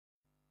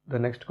The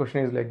next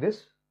question is like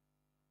this.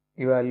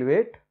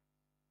 Evaluate.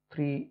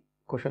 3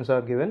 questions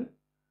are given.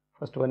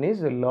 First one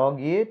is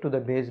log a to the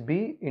base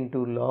b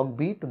into log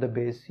b to the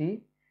base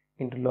c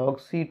into log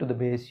c to the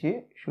base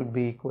a should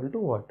be equal to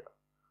what?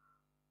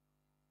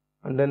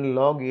 And then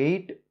log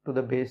 8 to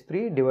the base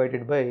 3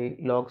 divided by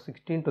log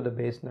 16 to the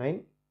base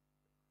 9,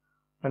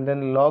 and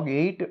then log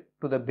 8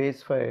 to the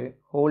base 5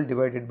 whole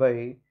divided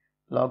by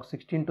log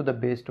 16 to the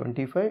base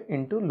 25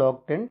 into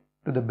log 10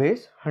 to the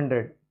base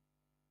 100.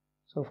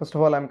 So first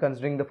of all, I am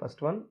considering the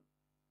first one.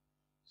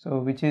 So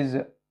which is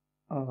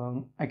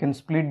I can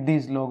split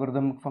this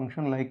logarithmic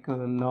function like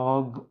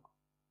log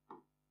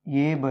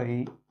a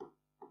by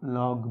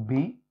log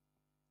b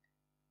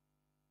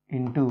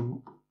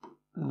into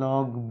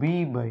log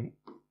b by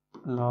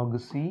log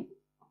c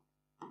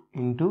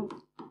into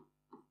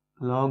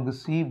log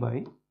c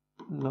by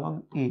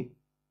log a.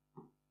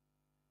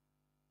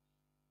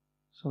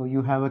 So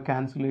you have a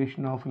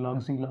cancellation of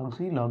log c, log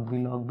c, log b,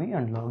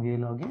 and log a,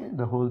 log a.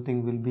 The whole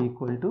thing will be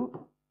equal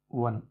to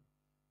 1.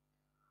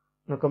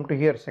 Now come to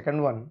here,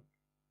 second one.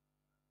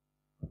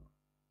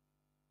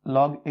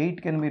 Log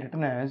 8 can be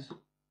written as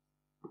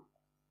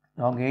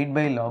log 8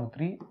 by log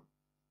 3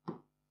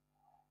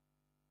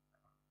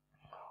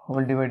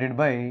 whole divided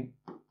by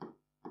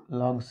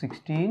log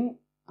 16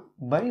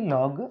 by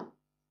log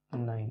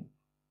 9,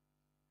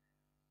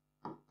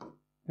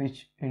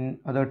 which in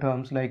other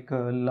terms like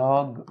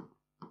log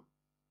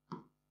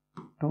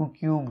 2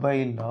 cube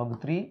by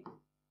log 3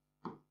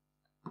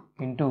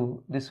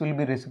 into, this will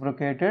be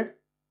reciprocated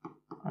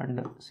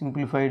and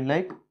simplified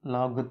like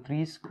log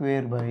 3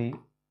 square by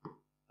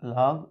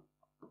log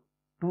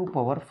 2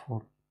 power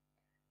 4,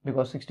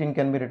 because 16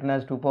 can be written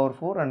as 2 power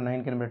 4 and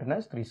 9 can be written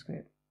as 3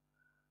 square.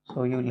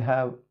 So you will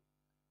have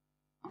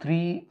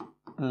 3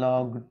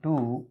 log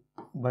 2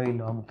 by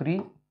log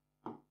 3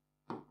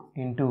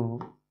 into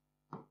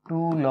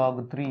 2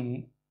 log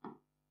 3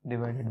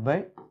 divided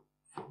by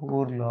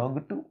 4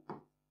 log 2.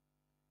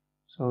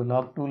 So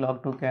log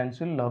 2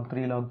 cancel, log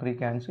 3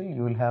 cancel,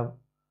 you will have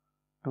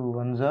 2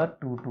 1s are,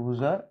 2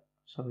 2s are,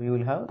 so you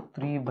will have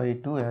 3 by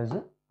 2 as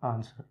the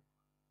answer.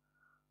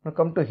 Now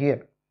come to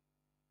here.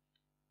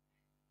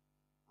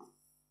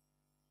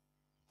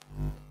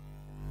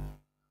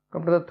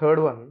 Come to the third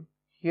one.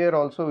 Here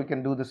also we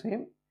can do the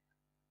same,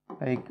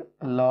 like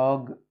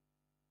log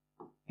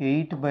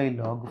 8 by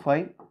log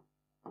 5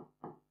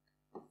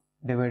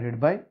 divided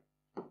by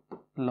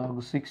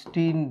log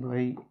 16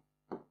 by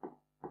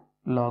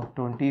log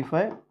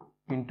 25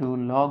 into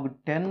log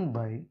 10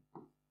 by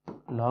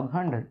log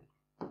 100.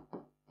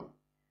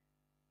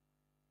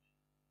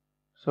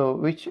 So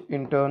which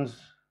in turns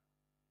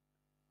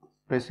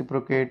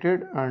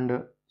reciprocated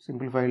and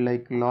simplified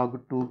like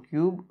log 2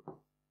 cube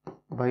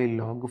by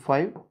log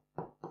 5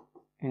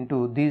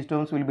 into, these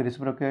terms will be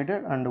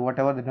reciprocated and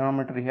whatever the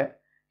denominator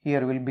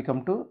here will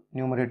become to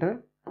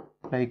numerator,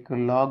 like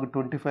log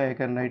 25 I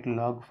can write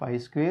log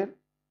 5 square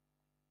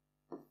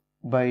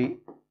by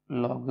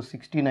log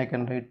 16 I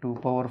can write 2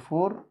 power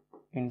 4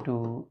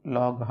 into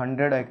log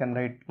 100 I can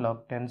write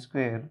log 10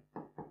 square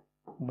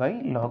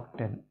by log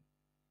 10.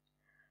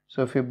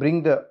 So if you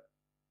bring the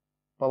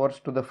powers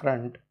to the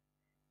front,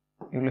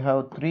 you will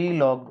have 3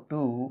 log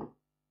 2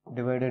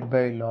 divided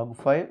by log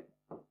 5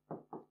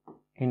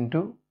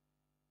 into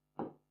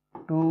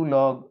 2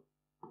 log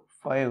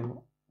 5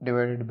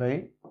 divided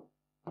by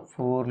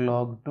 4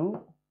 log 2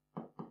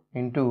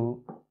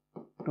 into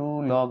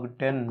 2 log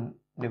 10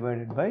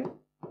 divided by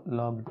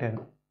log 10.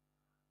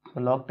 So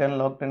log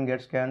 10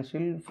 gets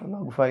cancelled,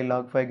 log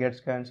 5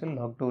 gets cancelled,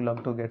 log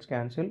 2 gets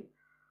cancelled.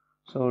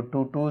 So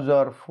 2 2s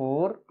are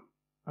 4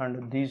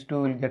 and these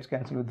two will get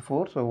cancelled with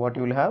 4. So what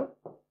you will have?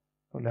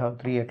 You will have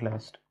 3 at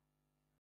last.